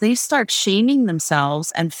people is they start shaming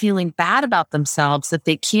themselves and feeling bad about themselves that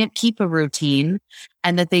they can't keep a routine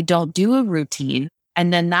and that they don't do a routine.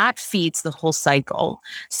 And then that feeds the whole cycle.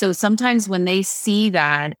 So sometimes when they see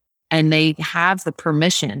that and they have the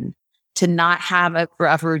permission to not have a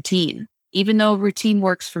routine, even though a routine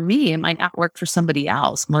works for me, it might not work for somebody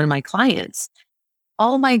else, one of my clients.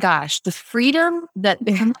 Oh my gosh, the freedom that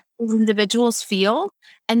those individuals feel.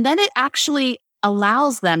 And then it actually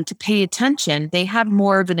allows them to pay attention. They have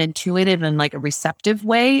more of an intuitive and like a receptive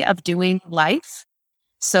way of doing life.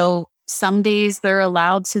 So some days they're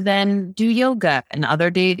allowed to then do yoga, and other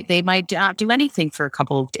days they might not do anything for a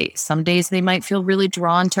couple of days. Some days they might feel really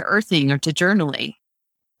drawn to earthing or to journaling.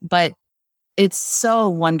 But it's so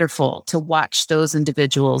wonderful to watch those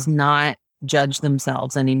individuals not judge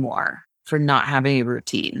themselves anymore for not having a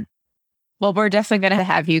routine. Well, we're definitely going to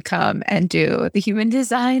have you come and do the human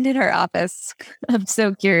design in our office. I'm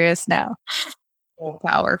so curious now. So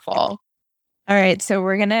powerful. All right. So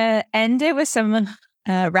we're going to end it with some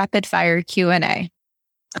rapid fire Q&A.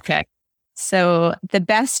 Okay. So the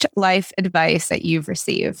best life advice that you've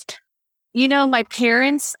received? My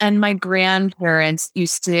parents and my grandparents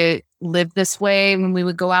used to live this way when we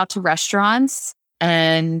would go out to restaurants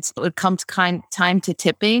and it would come to time to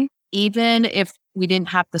tipping. even if we didn't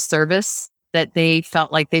have the service that they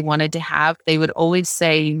felt like they wanted to have, they would always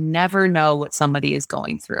say, you never know what somebody is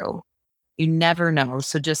going through. You never know.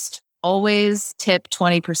 So just always tip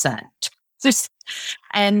 20%.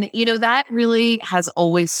 And, that really has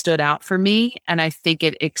always stood out for me. And I think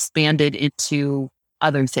it expanded into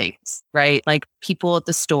other things, right? Like people at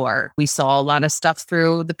the store. We saw a lot of stuff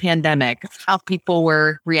through the pandemic, how people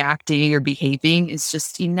were reacting or behaving. It's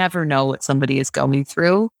just, you never know what somebody is going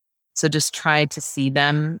through. So just try to see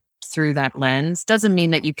them through that lens. Doesn't mean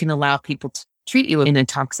that you can allow people to treat you in a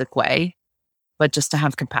toxic way, but just to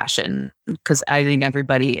have compassion, because I think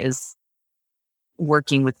everybody is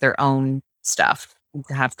working with their own stuff,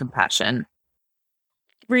 to have compassion.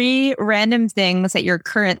 3 random things that you're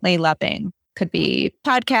currently loving. Could be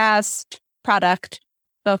podcast, product,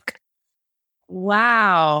 book.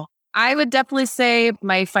 Wow. I would definitely say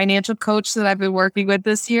my financial coach that I've been working with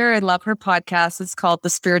this year, I love her podcast. It's called The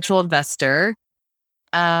Spiritual Investor.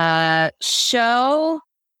 Show.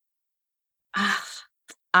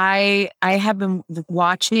 I have been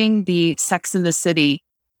watching the Sex and the City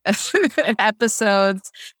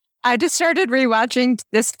episodes. I just started rewatching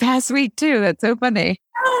this past week too. That's so funny.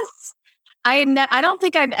 Yes. I don't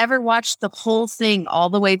think I've ever watched the whole thing all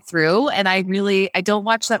the way through. And I don't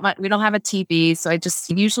watch that much. We don't have a TV. So I just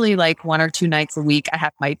usually like 1 or 2 nights a week, I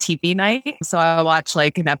have my TV night. So I watch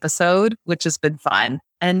like an episode, which has been fun.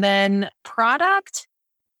 And then product.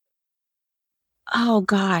 Oh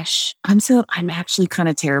gosh, I'm actually kind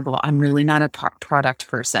of terrible. I'm really not a product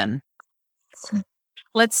person.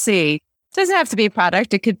 Let's see. It doesn't have to be a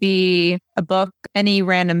product. It could be a book, any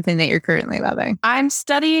random thing that you're currently loving. I'm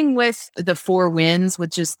studying with the 4 Winds,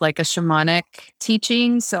 which is like a shamanic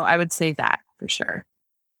teaching. So I would say that for sure.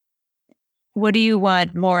 What do you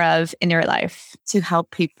want more of in your life? To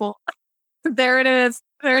help people. There it is.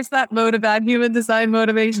 There's that human design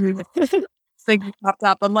motivation. Thing popped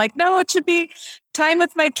up. I'm like, no, it should be time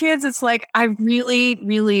with my kids. It's like, I really,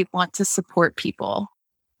 really want to support people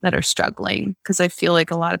that are struggling, because I feel like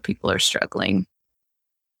a lot of people are struggling.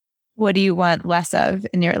 What do you want less of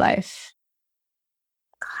in your life?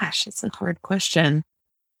 Gosh, it's a hard question.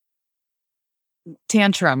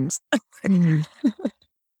 Tantrums. I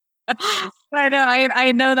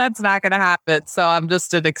know that's not going to happen. So I'm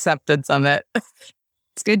just in acceptance of it.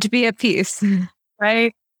 It's good to be at peace.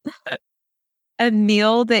 Right? A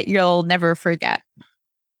meal that you'll never forget.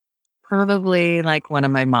 Probably like one of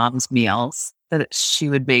my mom's meals that she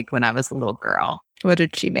would make when I was a little girl. What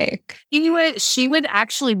did she make? She would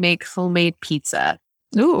actually make homemade pizza.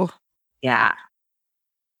 Ooh. Yeah.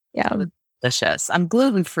 Yeah. It was delicious. I'm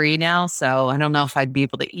gluten-free now, so I don't know if I'd be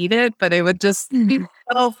able to eat it, but it would just be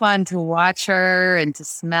so fun to watch her and to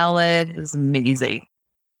smell it. It was amazing.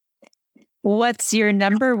 What's your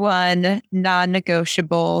number 1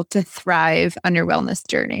 non-negotiable to thrive on your wellness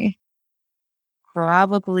journey?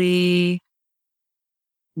 Probably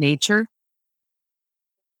nature.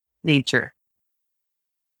 Nature.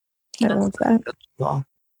 I love that. Cool.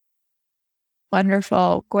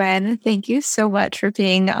 Wonderful. Gwen, thank you so much for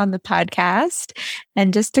being on the podcast.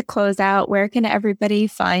 And just to close out, where can everybody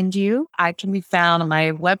find you? I can be found on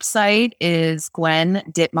my website is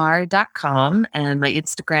GwenDitmar.com, and my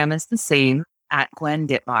Instagram is the same,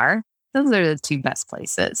 @GwenDitmar. Those are the 2 best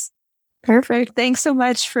places. Perfect. Thanks so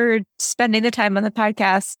much for spending the time on the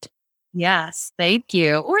podcast. Yes, thank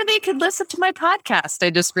you. Or they could listen to my podcast.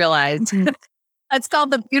 I just realized. It's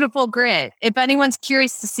called The Beautiful Grit. If anyone's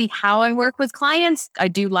curious to see how I work with clients, I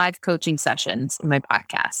do live coaching sessions in my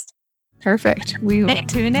podcast. Perfect. We will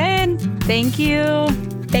tune in. Thank you.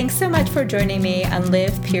 Thanks so much for joining me on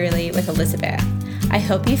Live Purely with Elizabeth. I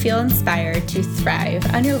hope you feel inspired to thrive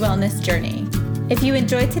on your wellness journey. If you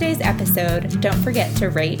enjoyed today's episode, don't forget to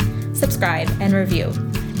rate, subscribe, and review.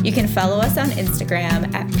 You can follow us on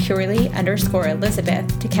Instagram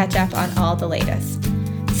 @purely_Elizabeth to catch up on all the latest.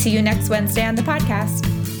 See you next Wednesday on the podcast.